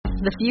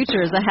The future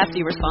is a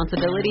hefty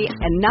responsibility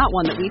and not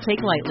one that we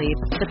take lightly.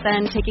 But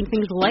then taking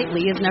things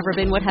lightly has never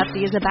been what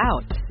Hefty is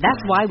about. That's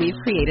why we've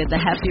created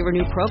the Hefty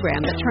Renew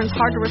program that turns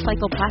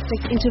hard-to-recycle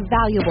plastics into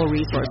valuable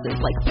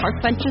resources like park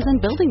benches and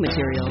building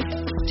materials.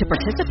 To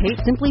participate,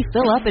 simply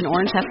fill up an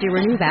orange Hefty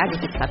Renew bag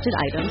with accepted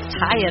items,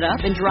 tie it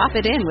up, and drop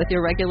it in with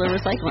your regular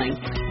recycling.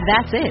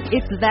 That's it.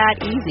 It's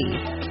that easy.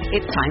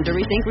 It's time to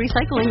rethink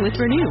recycling with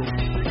Renew.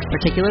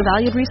 Particular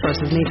valued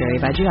resources may vary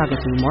by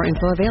geography. More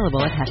info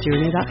available at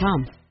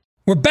heftyrenew.com.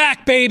 We're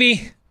back,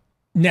 baby.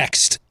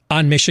 Next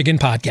on Michigan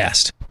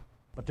Podcast.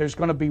 But there's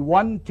going to be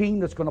one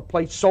team that's going to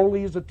play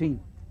solely as a team.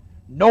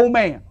 No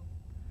man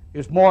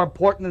is more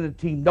important than the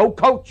team. No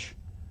coach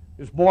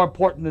is more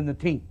important than the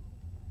team.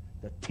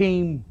 The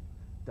team,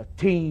 the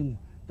team,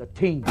 the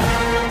team. Looks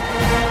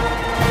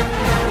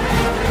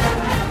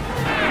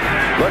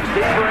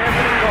deep for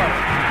Anthony Clark.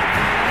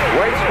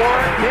 Waits for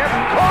it. Hit.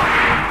 Caught.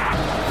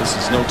 This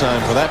is no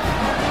time for that.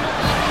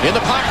 In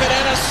the pocket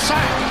and a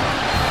sack.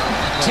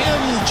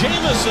 Tim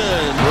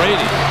Jamison.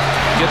 Brady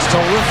gets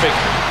terrific.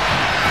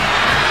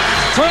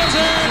 Throws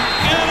it,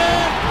 and a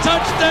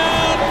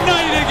touchdown,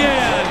 Knight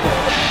again.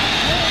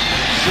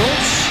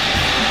 Schultz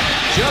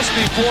just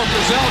before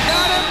Brazil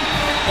got him,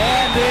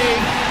 and a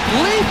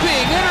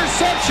leaping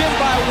interception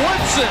by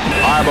Woodson.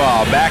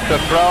 Harbaugh back to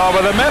throw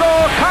over the middle.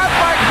 Caught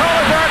by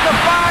Collier at the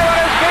 5 on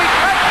his feet.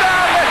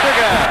 Touchdown,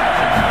 Michigan.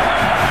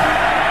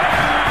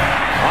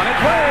 On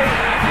its way.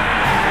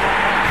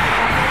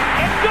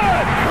 It's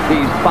good.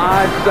 He's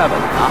 5'7",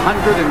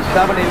 179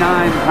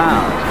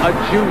 pounds, a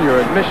junior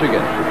at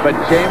Michigan. But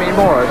Jamie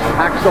Morris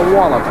packs a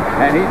wallop,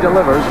 and he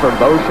delivers for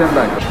Bo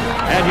Schembechler.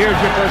 And here's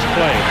your first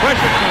play.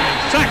 Pressure coming.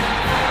 Sack.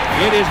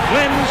 It is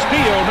Glenn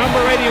Steele,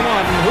 number 81,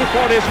 who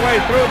fought his way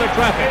through the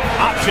traffic.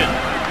 Option.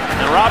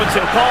 And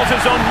Robinson calls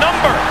his own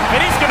number,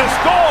 and he's going to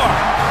score.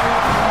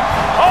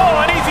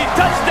 Oh, an easy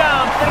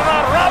touchdown for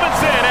Denard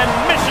Robinson and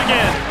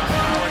Michigan.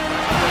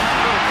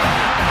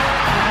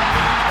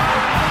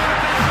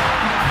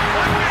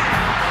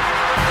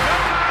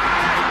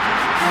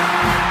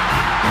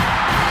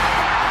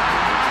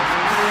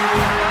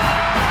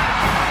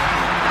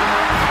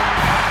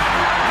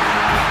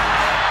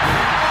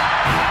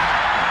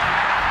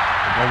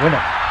 Win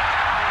it.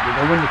 We're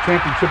going to win the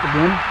championship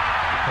again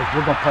because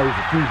we're going to play as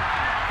a team.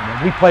 And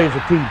when we play as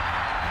a team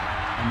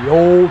and the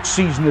old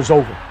season is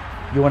over,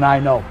 you and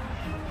I know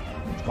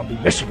it's going to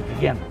be Michigan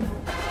again.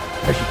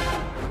 Michigan.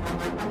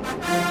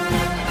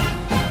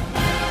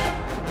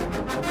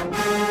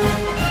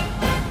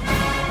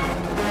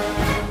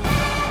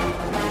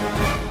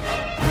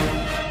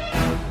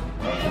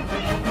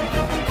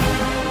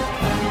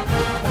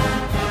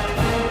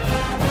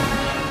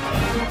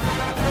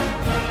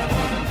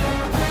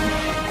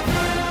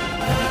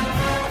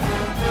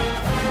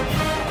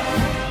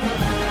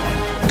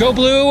 Go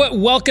Blue,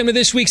 welcome to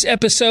this week's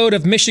episode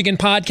of Michigan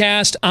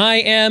Podcast. I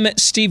am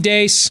Steve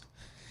Deace,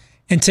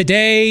 and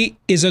today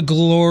is a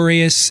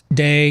glorious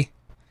day.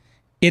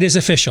 It is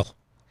official.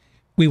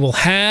 We will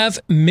have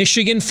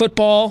Michigan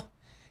football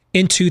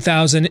in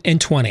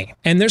 2020,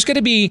 and there's going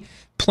to be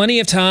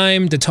plenty of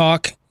time to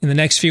talk in the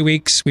next few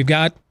weeks. We've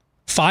got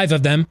 5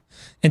 of them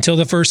until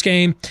the first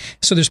game,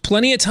 so there's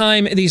plenty of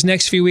time in these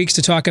next few weeks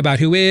to talk about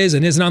who is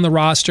and isn't on the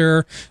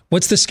roster,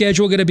 what's the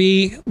schedule going to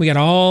be. We got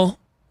all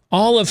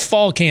of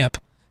fall camp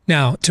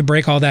now to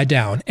break all that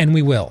down, and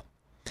we will.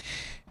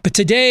 But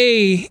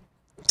today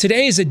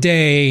is a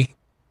day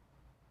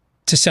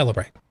to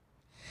celebrate.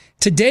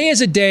 Today is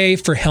a day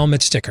for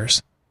helmet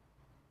stickers.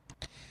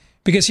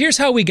 Because here's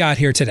how we got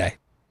here today.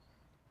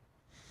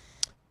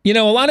 You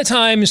know, a lot of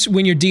times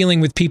when you're dealing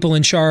with people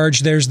in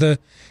charge, there's the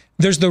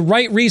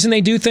right reason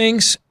they do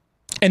things,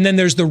 and then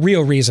there's the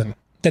real reason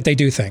that they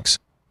do things.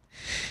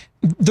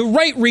 The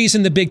right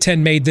reason the Big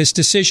Ten made this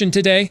decision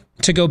today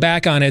to go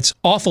back on its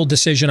awful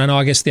decision on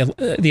August the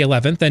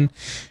 11th, and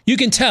you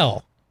can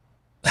tell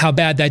how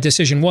bad that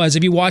decision was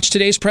if you watch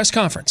today's press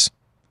conference.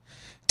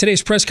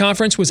 Today's press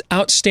conference was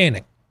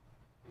outstanding.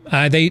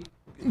 They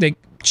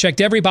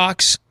checked every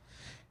box,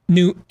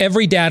 knew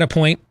every data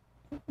point,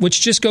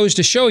 which just goes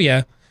to show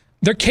you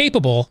they're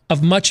capable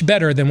of much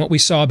better than what we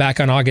saw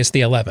back on August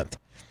the 11th,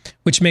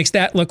 which makes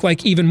that look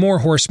like even more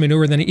horse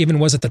manure than it even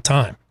was at the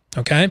time,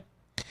 okay?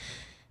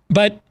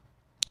 But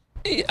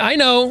I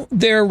know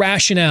their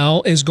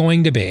rationale is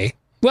going to be,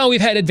 well, we've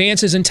had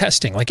advances in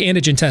testing, like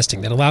antigen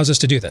testing, that allows us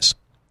to do this.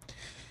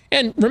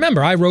 And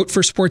remember, I wrote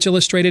for Sports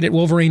Illustrated at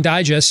Wolverine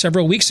Digest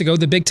several weeks ago,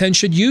 the Big Ten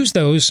should use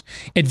those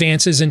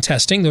advances in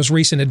testing, those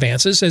recent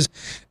advances, as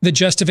the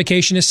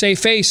justification to save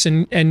face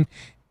and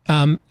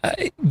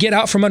get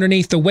out from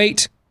underneath the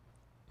weight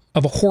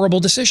of a horrible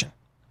decision.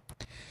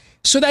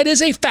 So that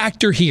is a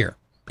factor here.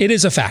 It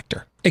is a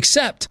factor,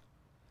 except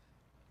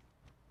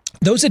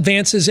those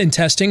advances in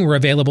testing were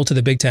available to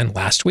the Big Ten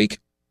last week,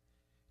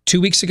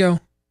 2 weeks ago,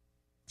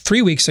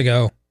 3 weeks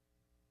ago,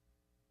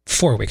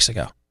 4 weeks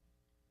ago.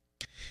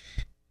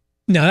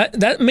 Now,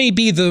 that may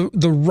be the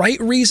right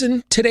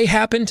reason today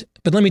happened,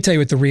 but let me tell you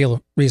what the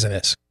real reason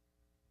is.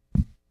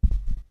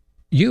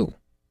 You're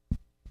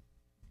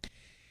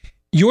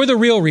the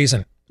real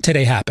reason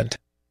today happened.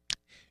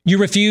 You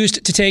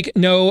refused to take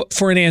no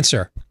for an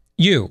answer.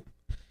 You,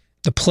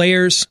 the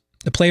players,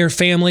 the player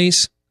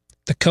families,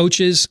 the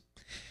coaches,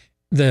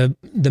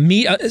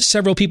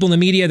 several people in the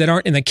media that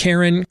aren't in the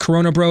Karen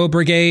Corona Bro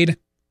brigade,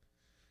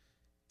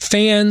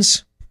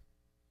 fans,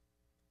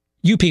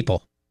 you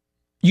people,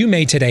 you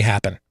made today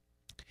happen.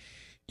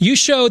 You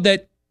showed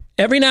that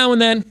every now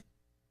and then,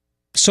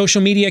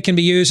 social media can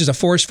be used as a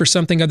force for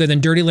something other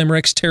than dirty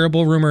limericks,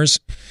 terrible rumors,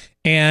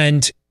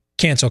 and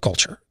cancel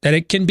culture. That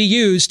it can be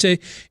used to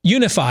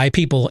unify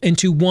people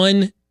into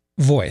one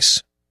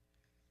voice,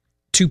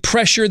 to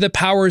pressure the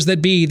powers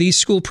that be. These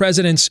school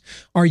presidents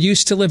are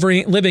used to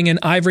living in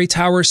ivory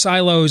tower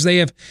silos. They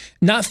have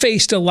not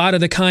faced a lot of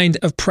the kind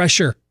of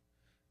pressure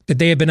that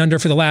they have been under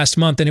for the last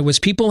month. And it was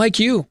people like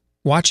you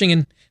watching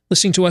and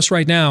listening to us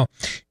right now.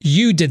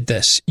 You did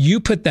this. You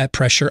put that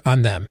pressure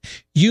on them.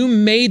 You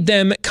made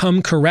them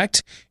come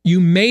correct. You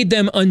made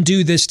them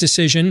undo this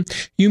decision.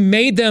 You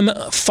made them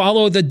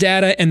follow the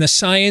data and the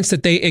science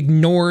that they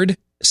ignored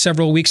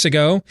several weeks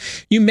ago.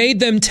 You made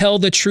them tell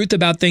the truth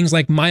about things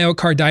like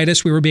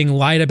myocarditis we were being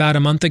lied about a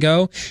month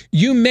ago.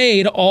 You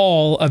made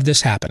all of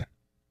this happen.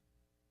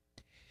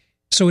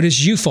 So it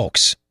is you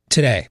folks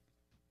today.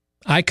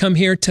 I come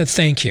here to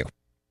thank you.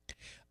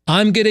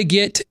 I'm going to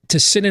get to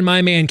sit in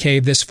my man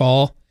cave this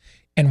fall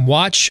and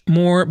watch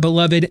more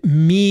beloved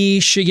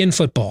Michigan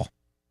football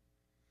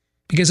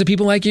because of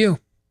people like you.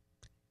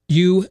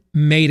 You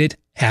made it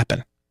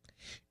happen.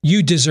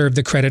 You deserve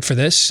the credit for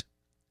this.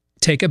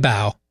 Take a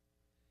bow.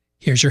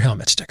 Here's your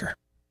helmet sticker.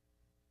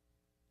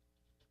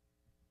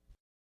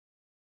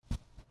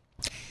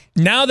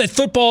 Now that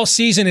football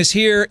season is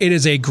here, it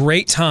is a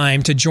great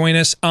time to join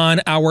us on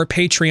our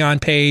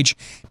Patreon page,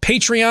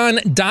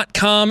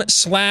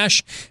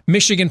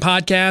 patreon.com/Michigan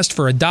Podcast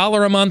for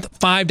 $1 a month,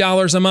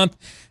 $5 a month,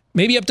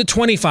 maybe up to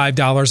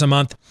 $25 a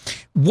month.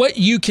 What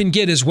you can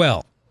get as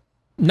well,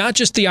 not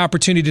just the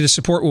opportunity to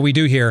support what we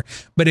do here,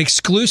 but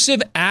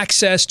exclusive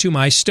access to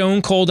my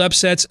Stone Cold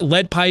Upsets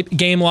lead pipe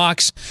game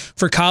locks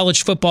for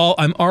college football.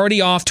 I'm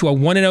already off to a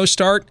 1-0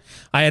 start.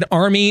 I had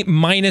Army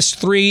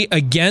 -3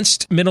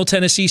 against Middle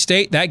Tennessee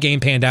State. That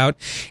game panned out.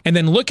 And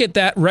then look at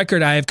that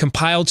record I have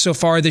compiled so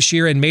far this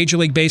year in Major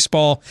League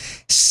Baseball.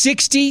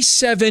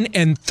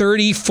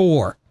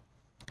 67-34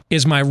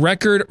 is my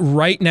record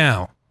right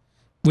now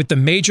with the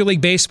Major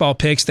League Baseball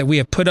picks that we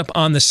have put up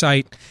on the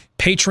site,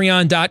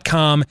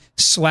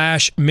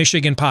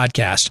 patreon.com/Michigan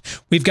Podcast.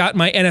 We've got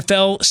my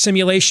NFL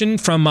simulation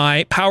from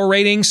my power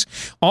ratings,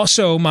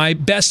 also my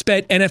best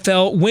bet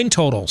NFL win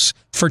totals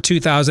for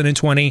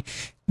 2020.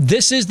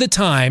 This is the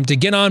time to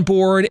get on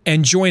board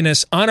and join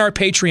us on our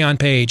Patreon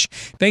page.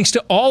 Thanks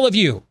to all of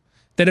you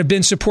that have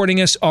been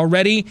supporting us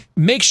already.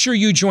 Make sure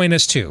you join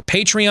us too.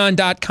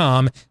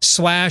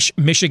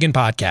 Patreon.com/Michigan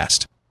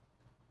Podcast.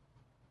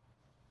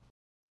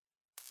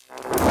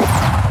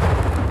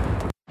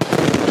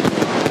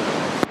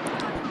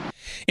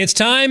 It's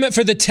time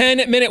for the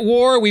 10-minute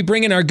war. We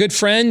bring in our good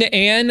friend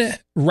and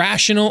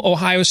rational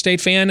Ohio State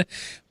fan,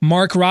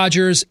 Mark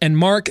Rogers. And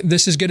Mark,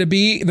 this is going to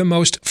be the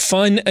most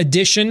fun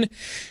edition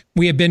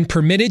we have been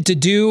permitted to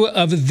do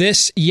of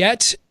this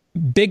yet.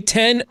 Big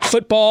Ten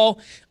football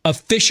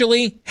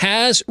officially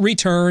has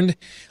returned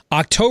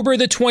October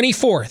the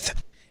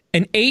 24th.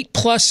 An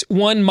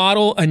 8+1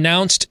 model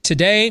announced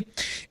today.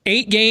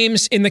 8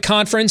 games in the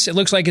conference. It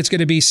looks like it's going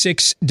to be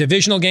 6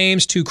 divisional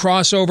games, 2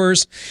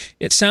 crossovers.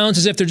 It sounds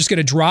as if they're just going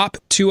to drop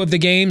 2 of the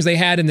games they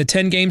had in the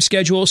 10-game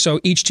schedule. So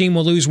each team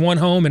will lose 1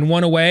 home and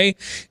 1 away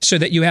so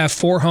that you have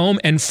 4 home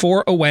and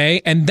 4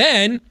 away. And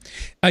then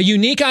a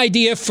unique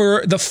idea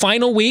for the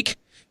final week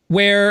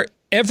where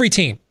every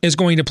team is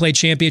going to play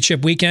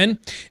championship weekend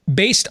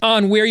based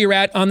on where you're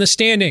at on the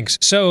standings.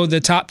 So the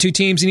top 2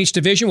 teams in each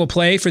division will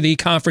play for the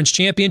conference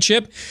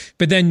championship,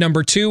 but then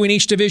number 2 in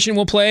each division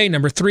will play,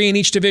 number 3 in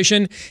each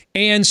division,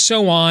 and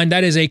so on.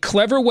 That is a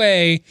clever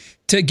way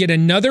to get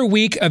another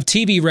week of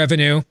TV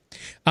revenue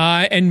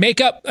and make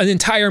up an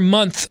entire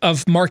month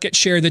of market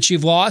share that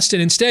you've lost,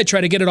 and instead try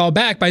to get it all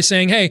back by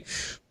saying, hey,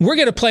 we're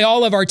going to play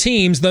all of our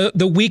teams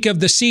the week of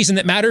the season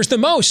that matters the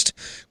most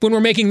when we're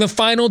making the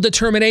final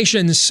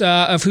determinations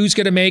of who's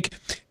going to make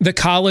the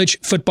college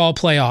football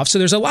playoff. So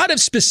there's a lot of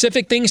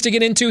specific things to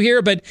get into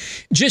here, but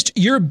just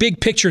your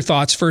big picture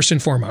thoughts first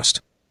and foremost.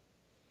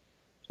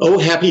 Oh,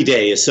 happy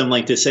day, as some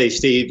like to say,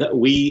 Steve.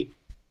 We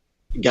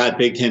got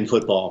Big Ten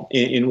football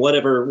in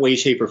whatever way,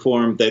 shape, or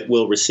form that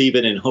we'll receive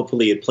it, and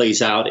hopefully it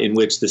plays out in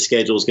which the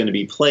schedule is going to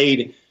be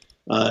played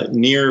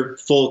near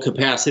full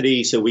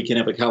capacity so we can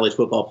have a college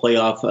football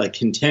playoff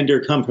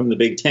contender come from the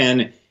Big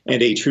Ten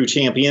and a true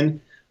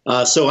champion.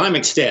 So I'm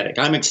ecstatic.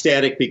 I'm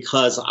ecstatic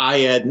because I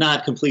had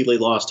not completely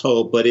lost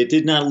hope, but it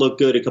did not look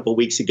good a couple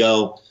weeks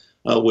ago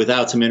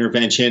without some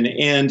intervention.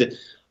 And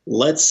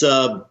let's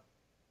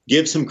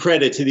give some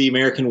credit to the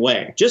American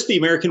way, just the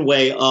American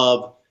way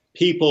of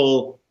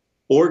people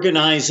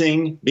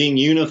organizing, being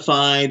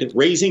unified,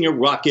 raising a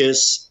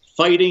ruckus,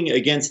 fighting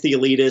against the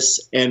elitists,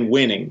 and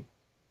winning.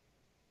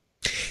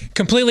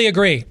 Completely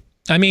agree.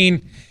 I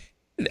mean,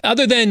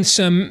 other than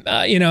some,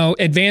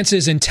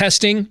 advances in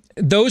testing,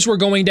 those were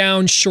going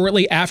down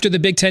shortly after the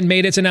Big Ten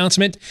made its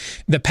announcement.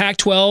 The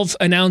Pac-12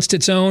 announced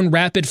its own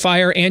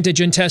rapid-fire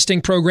antigen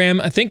testing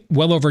program, I think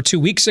well over 2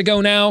 weeks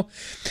ago now.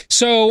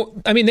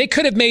 So, they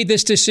could have made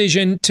this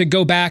decision to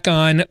go back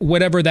on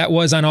whatever that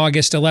was on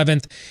August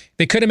 11th.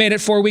 They could have made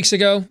it 4 weeks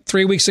ago,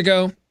 3 weeks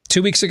ago,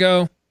 2 weeks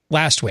ago,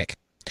 last week.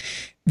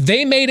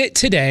 They made it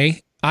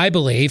today, I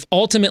believe,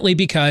 ultimately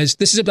because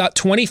this is about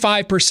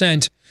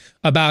 25%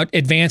 about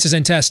advances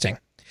in testing.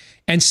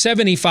 And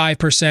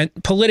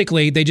 75%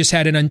 politically, they just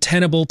had an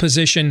untenable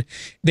position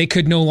they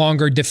could no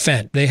longer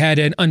defend. They had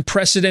an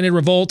unprecedented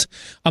revolt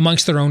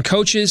amongst their own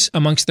coaches,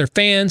 amongst their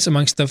fans,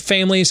 amongst the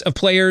families of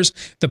players,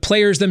 the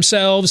players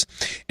themselves.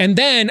 And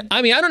then,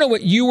 I don't know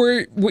what you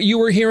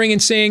were hearing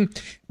and seeing,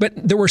 but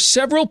there were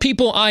several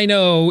people I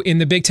know in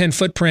the Big Ten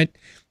footprint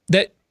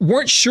that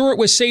weren't sure it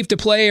was safe to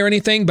play or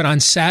anything, but on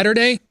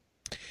Saturday,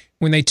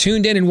 when they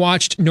tuned in and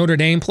watched Notre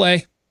Dame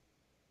play,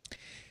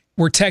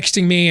 were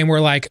texting me and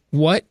were like,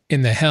 what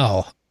in the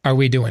hell are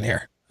we doing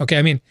here?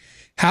 Okay,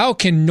 how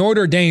can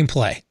Notre Dame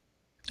play?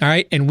 All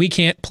right, and we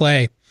can't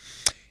play.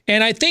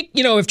 And I think,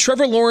 if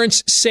Trevor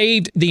Lawrence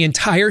saved the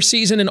entire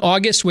season in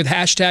August with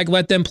hashtag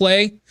let them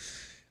play,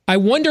 I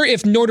wonder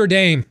if Notre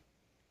Dame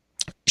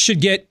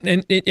should get,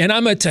 and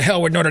I'm a to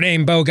hell with Notre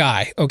Dame Bo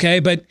guy, okay?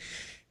 But,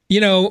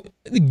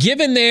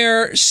 given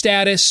their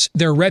status,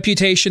 their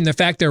reputation, the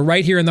fact they're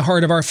right here in the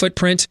heart of our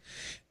footprint,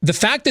 the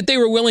fact that they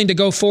were willing to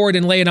go forward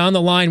and lay it on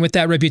the line with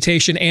that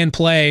reputation and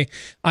play,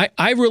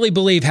 I really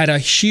believe had a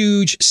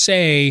huge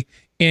say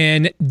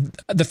in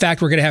the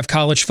fact we're going to have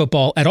college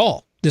football at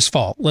all this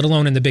fall, let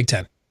alone in the Big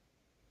Ten.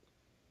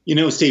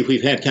 Steve,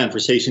 we've had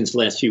conversations the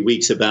last few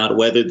weeks about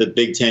whether the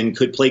Big Ten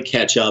could play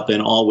catch up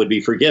and all would be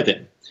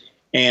forgiven.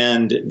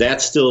 And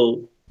that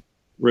still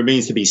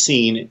remains to be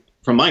seen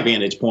from my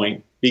vantage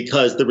point,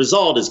 because the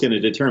result is going to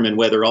determine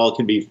whether all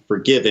can be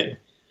forgiven.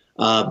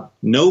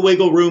 No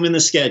wiggle room in the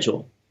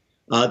schedule.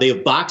 They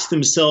have boxed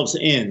themselves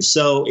in.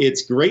 So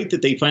it's great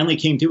that they finally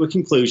came to a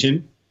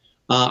conclusion.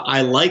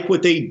 I like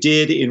what they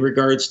did in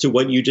regards to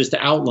what you just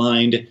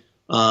outlined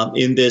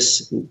in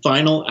this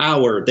final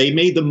hour. They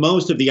made the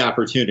most of the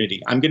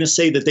opportunity. I'm going to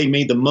say that they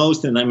made the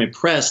most, and I'm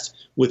impressed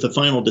with the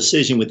final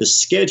decision, with the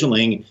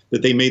scheduling,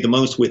 that they made the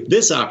most with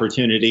this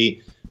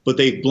opportunity. But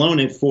they've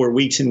blown it for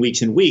weeks and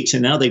weeks and weeks.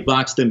 And now they've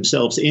boxed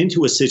themselves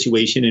into a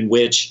situation in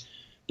which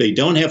they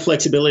don't have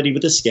flexibility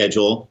with the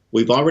schedule.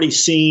 We've already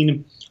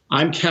seen,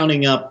 I'm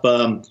counting up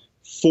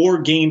 4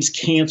 games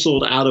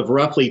canceled out of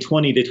roughly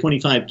 20 to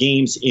 25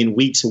 games in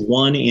weeks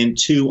 1 and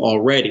 2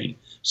 already.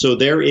 So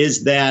there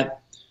is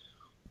that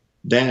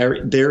 10 or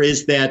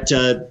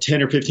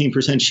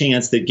 15%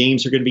 chance that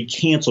games are going to be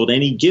canceled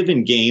any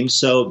given game.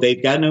 So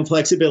they've got no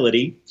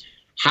flexibility.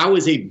 How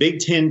is a Big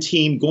Ten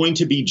team going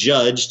to be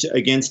judged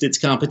against its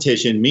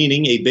competition,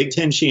 meaning a Big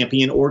Ten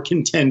champion or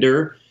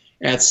contender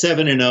at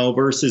 7-0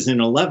 versus an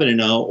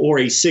 11-0, or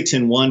a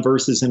 6-1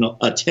 versus a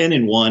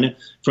 10-1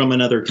 from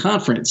another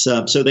conference?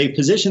 So they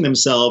position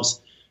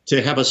themselves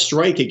to have a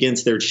strike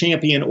against their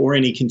champion or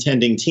any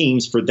contending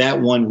teams for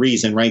that one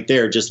reason right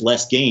there, just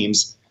less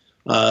games.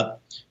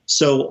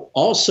 So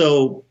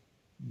also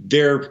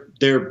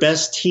their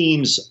best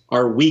teams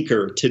are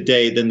weaker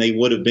today than they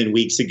would have been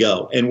weeks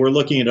ago. And we're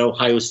looking at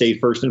Ohio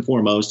State first and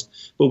foremost,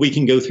 but we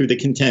can go through the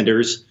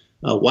contenders.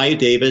 Wyatt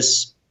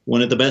Davis,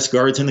 one of the best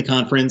guards in the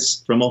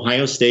conference from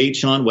Ohio State.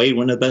 Shaun Wade,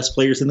 one of the best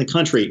players in the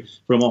country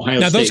from Ohio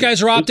State. Now, those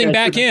guys are opting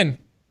back in.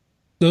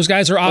 Those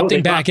guys are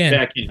opting back in.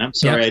 I'm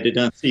sorry, I did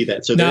not see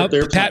that. So now,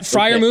 Pat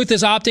Freiermuth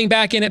is opting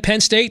back in at Penn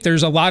State.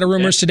 There's a lot of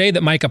rumors today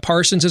that Micah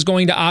Parsons is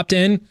going to opt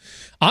in.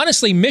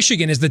 Honestly,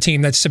 Michigan is the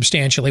team that's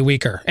substantially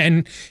weaker.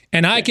 And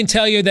I can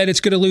tell you that it's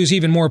going to lose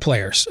even more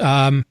players.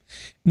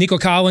 Nico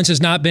Collins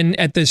has not been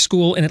at the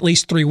school in at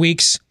least 3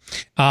 weeks.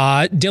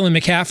 Dylan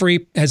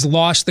McCaffrey has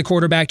lost the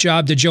quarterback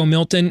job to Joe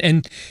Milton.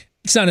 And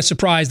it's not a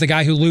surprise. The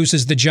guy who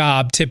loses the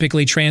job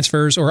typically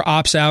transfers or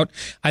opts out.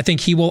 I think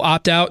he will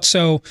opt out.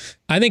 So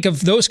I think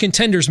of those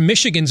contenders,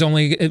 Michigan's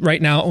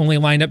right now only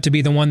lined up to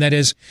be the one that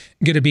is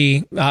going to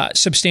be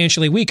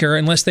substantially weaker,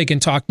 unless they can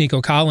talk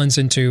Nico Collins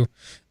into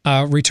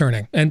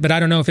returning. But I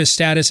don't know if his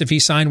status, if he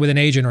signed with an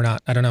agent or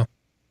not. I don't know.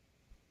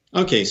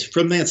 Okay, so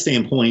from that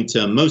standpoint,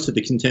 most of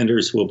the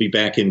contenders will be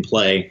back in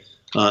play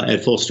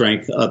at full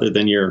strength, other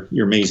than your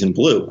maize and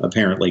blue,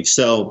 apparently.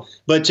 So,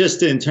 but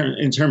just in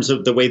terms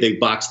of the way they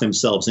box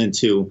themselves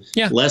into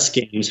less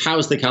games, how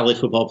is the College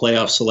Football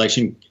Playoff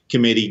Selection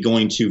Committee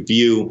going to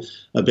view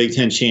a Big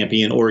Ten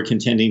champion or a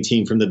contending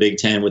team from the Big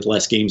Ten with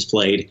less games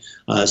played?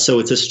 So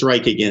it's a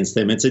strike against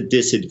them. It's a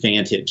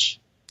disadvantage.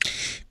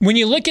 When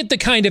you look at the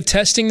kind of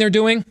testing they're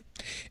doing,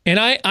 and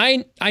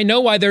I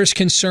know why there's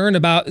concern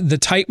about the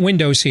tight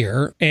windows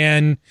here.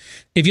 And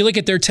if you look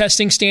at their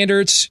testing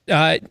standards,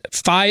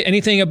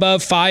 anything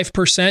above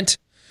 5%,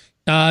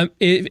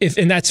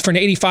 and that's for an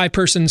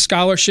 85-person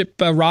scholarship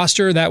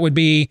roster, that would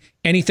be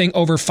anything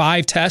over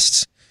 5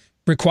 tests,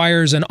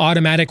 requires an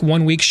automatic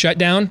 1-week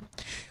shutdown.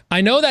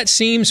 I know that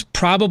seems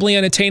probably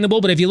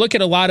unattainable, but if you look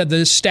at a lot of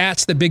the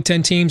stats that Big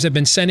Ten teams have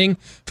been sending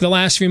for the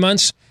last few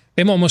months,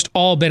 they've almost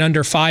all been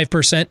under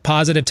 5%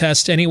 positive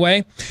tests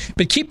anyway.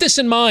 But keep this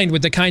in mind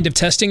with the kind of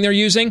testing they're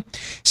using.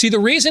 See, the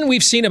reason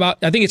we've seen about,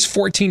 I think it's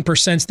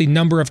 14% is the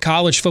number of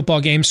college football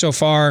games so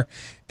far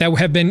that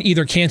have been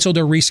either canceled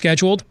or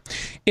rescheduled.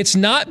 It's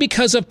not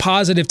because of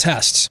positive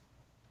tests.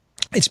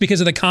 It's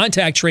because of the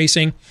contact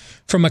tracing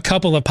from a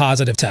couple of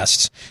positive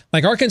tests.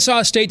 Like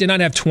Arkansas State did not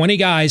have 20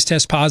 guys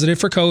test positive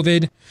for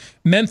COVID.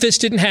 Memphis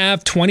didn't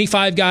have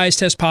 25 guys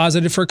test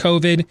positive for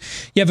COVID.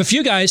 You have a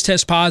few guys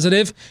test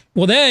positive.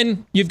 Well,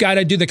 then you've got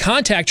to do the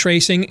contact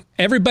tracing.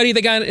 Everybody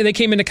they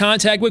came into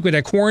contact with, we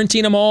had to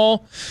quarantine them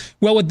all.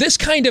 Well, with this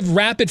kind of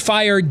rapid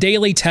fire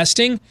daily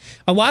testing,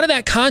 a lot of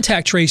that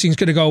contact tracing is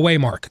going to go away,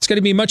 Mark. It's going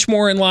to be much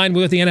more in line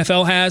with what the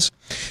NFL has.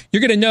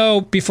 You're going to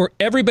know before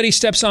everybody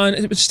steps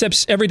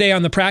every day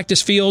on the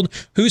practice field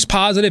who's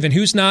positive and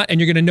who's not, and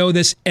you're going to know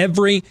this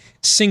every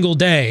single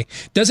day.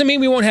 Doesn't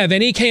mean we won't have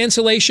any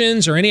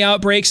cancellations or any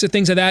outbreaks or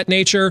things of that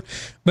nature,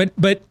 but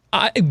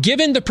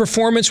given the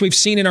performance we've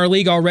seen in our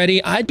league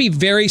already, I'd be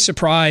very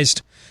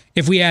surprised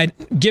if we had,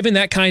 given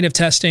that kind of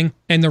testing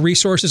and the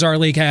resources our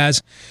league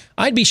has,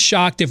 I'd be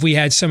shocked if we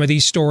had some of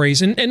these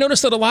stories. And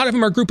notice that a lot of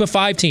them are group of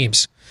 5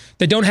 teams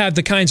that don't have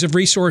the kinds of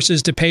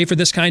resources to pay for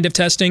this kind of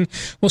testing.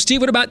 Well,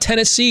 Steve, what about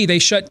Tennessee? They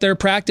shut their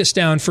practice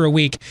down for a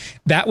week.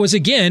 That was,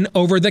 again,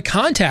 over the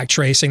contact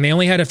tracing. They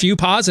only had a few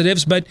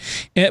positives, but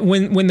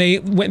when they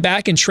went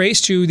back and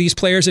traced who these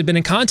players had been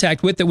in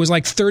contact with, it was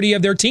like 30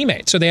 of their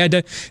teammates. So they had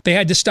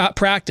to stop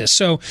practice.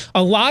 So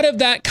a lot of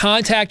that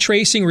contact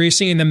tracing where you're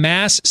seeing the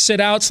mass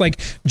sit-outs,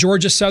 like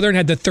Georgia Southern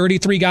had the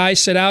 33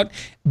 guys sit out,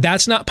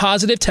 that's not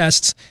positive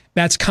tests.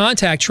 That's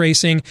contact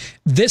tracing.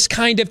 This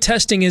kind of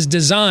testing is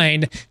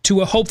designed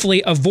to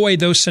hopefully avoid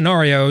those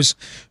scenarios.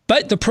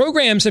 But the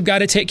programs have got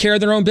to take care of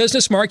their own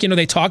business, Mark. You know,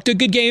 they talked a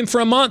good game for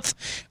a month.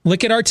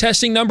 Look at our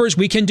testing numbers.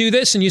 We can do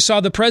this. And you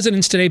saw the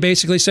presidents today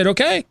basically said,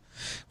 okay,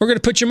 we're going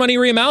to put your money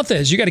where your mouth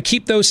is. You got to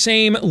keep those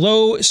same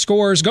low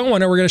scores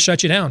going or we're going to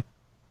shut you down.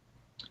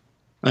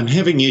 I'm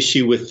having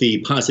issue with the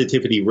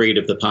positivity rate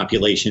of the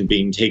population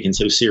being taken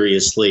so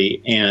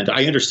seriously, and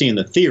I understand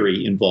the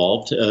theory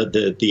involved,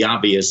 the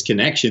obvious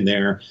connection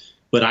there,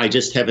 but I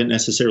just haven't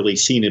necessarily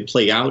seen it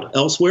play out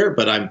elsewhere.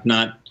 But I've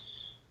not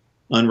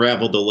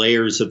unraveled the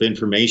layers of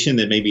information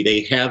that maybe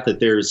they have that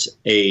there's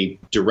a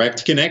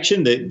direct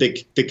connection.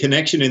 The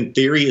connection in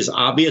theory is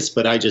obvious,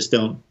 but I just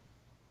don't.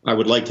 I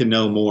would like to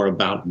know more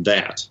about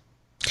that.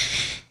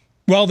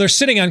 Well, they're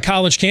sitting on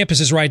college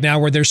campuses right now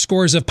where there's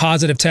scores of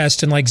positive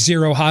tests and like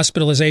 0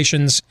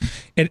 hospitalizations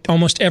at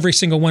almost every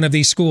single one of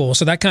these schools.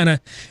 So that kind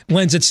of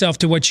lends itself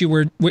to what you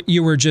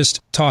were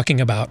just talking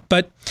about.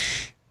 But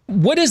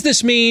what does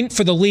this mean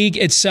for the league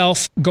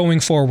itself going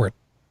forward?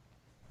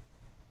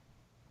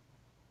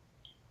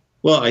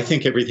 Well, I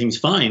think everything's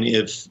fine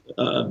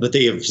but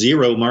they have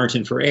 0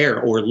 margin for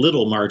error or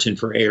little margin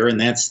for error,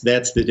 and that's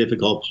the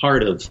difficult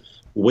part of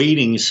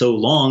waiting so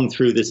long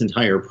through this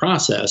entire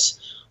process.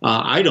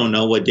 I don't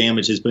know what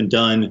damage has been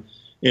done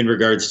in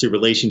regards to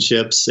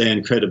relationships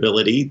and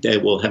credibility.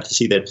 That we'll have to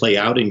see that play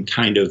out and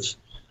kind of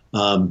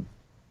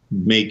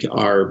make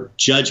our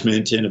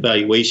judgment and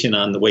evaluation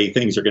on the way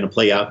things are going to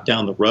play out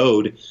down the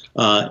road.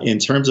 In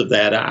terms of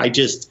that, I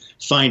just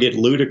find it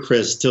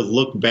ludicrous to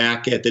look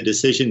back at the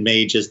decision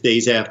made just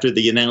days after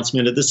the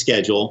announcement of the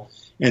schedule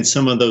and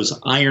some of those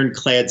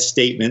ironclad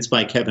statements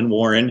by Kevin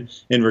Warren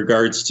in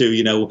regards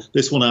to,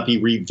 this will not be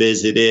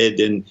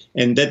revisited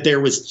and that there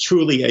was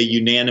truly a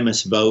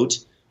unanimous vote.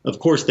 Of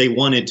course, they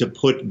wanted to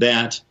put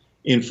that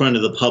in front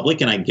of the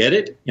public, and I get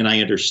it and I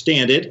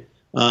understand it.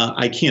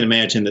 I can't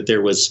imagine that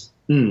there was.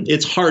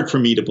 It's hard for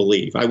me to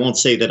believe. I won't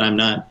say that I'm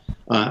not.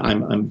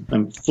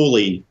 I'm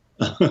fully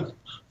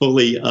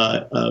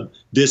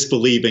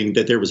disbelieving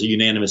that there was a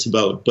unanimous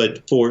vote,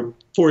 but for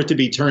it to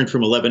be turned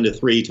from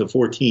 11-3 to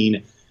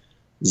 14-0.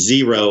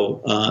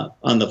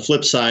 On the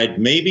flip side,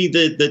 maybe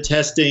the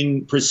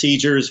testing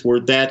procedures were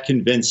that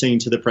convincing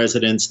to the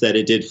presidents that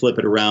it did flip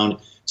it around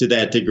to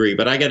that degree.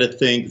 But I got to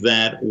think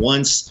that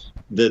once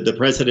the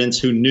presidents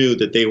who knew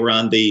that they were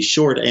on the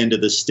short end of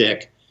the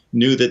stick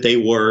knew that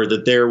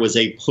there was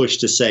a push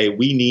to say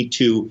we need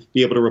to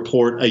be able to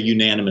report a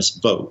unanimous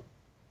vote.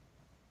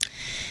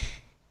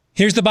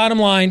 Here's the bottom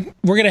line.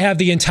 We're going to have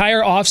the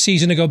entire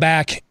offseason to go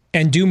back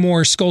and do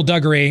more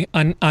skullduggery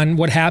on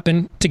what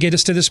happened to get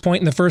us to this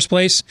point in the first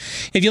place.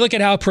 If you look at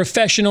how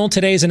professional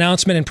today's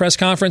announcement and press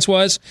conference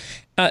was,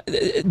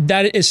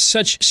 that is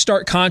such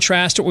stark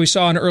contrast to what we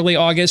saw in early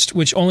August,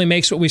 which only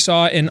makes what we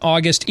saw in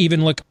August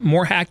even look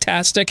more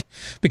hacktastic,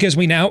 because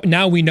we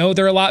now we know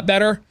they're a lot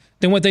better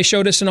than what they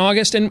showed us in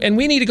August, and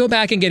we need to go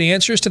back and get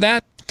answers to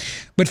that.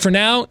 But for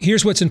now,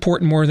 here's what's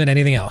important more than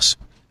anything else.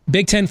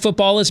 Big Ten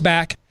football is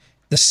back.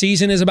 The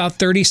season is about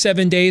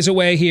 37 days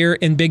away here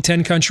in Big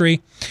Ten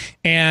country.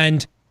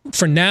 And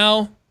for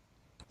now,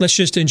 let's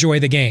just enjoy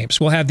the games.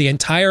 We'll have the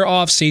entire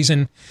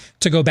offseason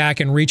to go back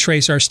and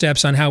retrace our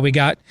steps on how we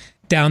got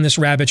down this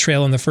rabbit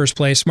trail in the first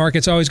place. Mark,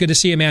 it's always good to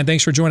see you, man.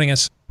 Thanks for joining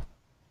us.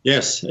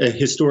 Yes, a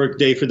historic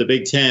day for the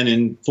Big Ten,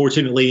 and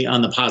fortunately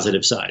on the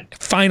positive side.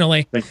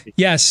 Finally.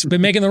 Yes,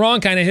 been making the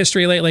wrong kind of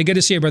history lately. Good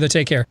to see you, brother.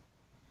 Take care.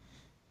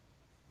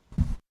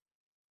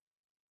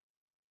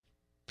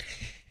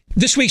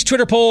 This week's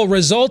Twitter poll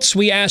results,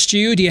 we asked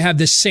you, do you have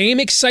the same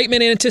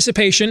excitement and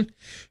anticipation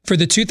for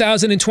the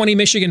 2020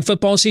 Michigan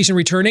football season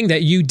returning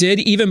that you did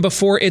even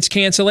before its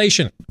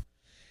cancellation?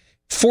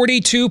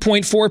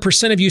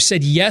 42.4% of you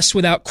said yes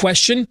without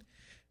question,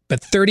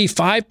 but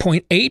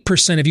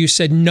 35.8% of you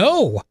said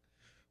no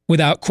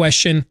without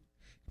question.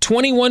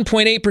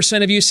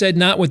 21.8% of you said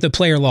not with the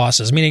player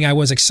losses, meaning I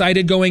was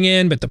excited going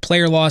in, but the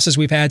player losses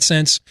we've had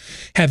since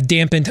have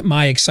dampened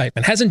my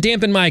excitement. Hasn't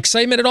dampened my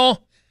excitement at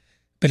all,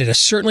 but it has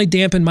certainly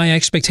dampened my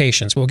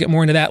expectations. We'll get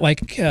more into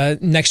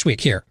that next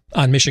week here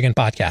on Michigan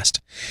Podcast.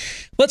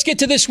 Let's get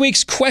to this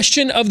week's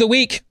question of the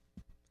week.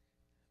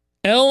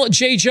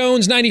 LJ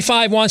Jones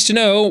 95 wants to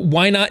know,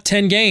 why not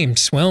 10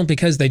 games? Well,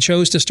 because they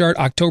chose to start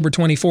October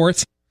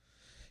 24th,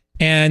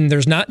 and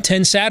there's not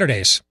 10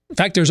 Saturdays. In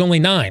fact, there's only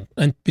 9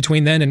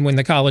 between then and when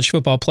the college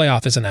football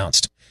playoff is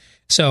announced.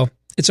 So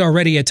it's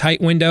already a tight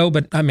window,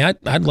 but I mean,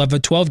 I'd love a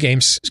 12-game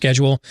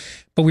schedule,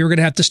 but we were going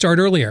to have to start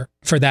earlier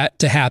for that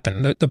to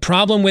happen. The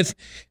problem with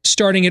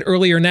starting it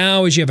earlier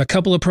now is you have a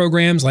couple of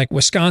programs like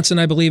Wisconsin,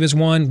 I believe, is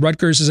one,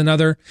 Rutgers is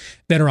another,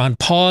 that are on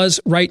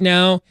pause right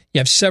now. You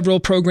have several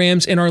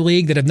programs in our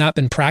league that have not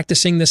been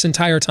practicing this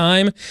entire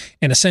time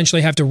and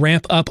essentially have to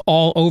ramp up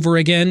all over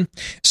again.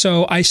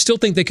 So I still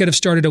think they could have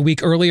started a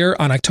week earlier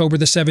on October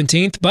the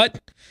 17th, but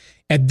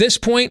at this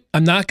point,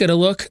 I'm not going to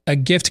look a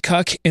gift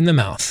cuck in the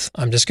mouth.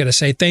 I'm just going to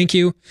say thank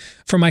you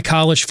for my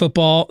college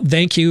football.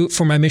 Thank you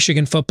for my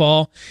Michigan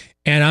football.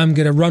 And I'm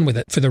going to run with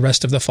it for the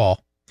rest of the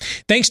fall.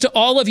 Thanks to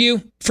all of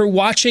you for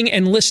watching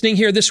and listening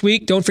here this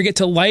week. Don't forget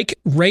to like,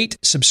 rate,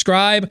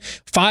 subscribe,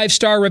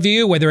 5-star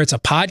review, whether it's a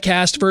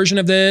podcast version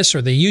of this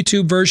or the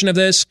YouTube version of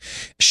this.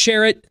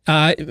 Share it,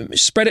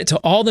 spread it to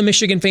all the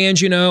Michigan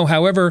fans you know,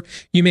 however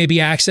you may be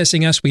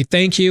accessing us. We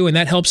thank you, and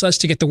that helps us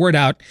to get the word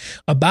out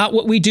about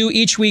what we do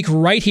each week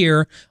right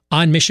here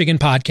on Michigan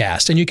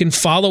Podcast. And you can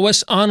follow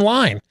us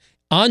online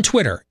on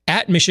Twitter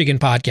at Michigan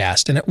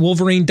Podcast and at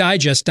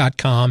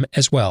WolverineDigest.com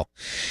as well.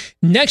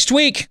 Next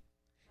week,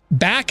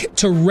 back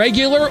to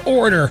regular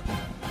order.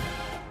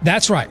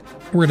 That's right.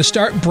 We're going to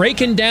start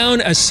breaking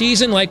down a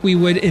season like we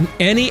would in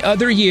any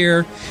other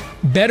year.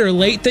 Better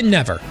late than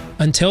never.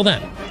 Until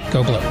then,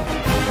 go Blue.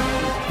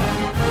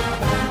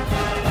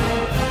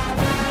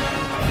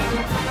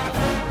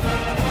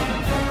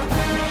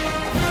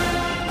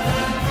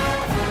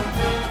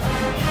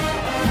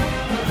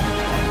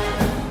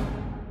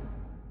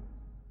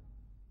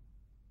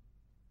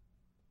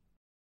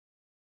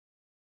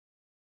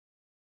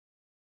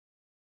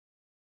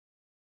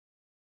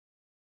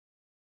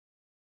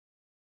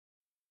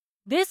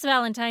 This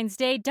Valentine's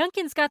Day,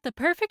 Dunkin's got the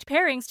perfect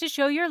pairings to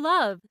show your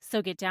love.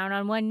 So get down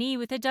on one knee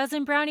with a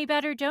dozen brownie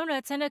batter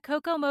donuts and a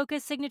cocoa mocha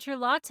signature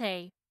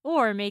latte.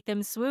 Or make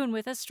them swoon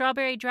with a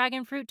strawberry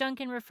dragon fruit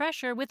Dunkin'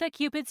 refresher with a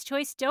Cupid's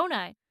Choice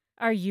donut.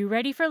 Are you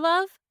ready for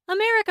love?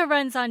 America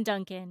runs on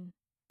Dunkin'.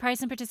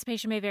 Price and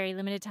participation may vary.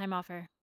 Limited time offer.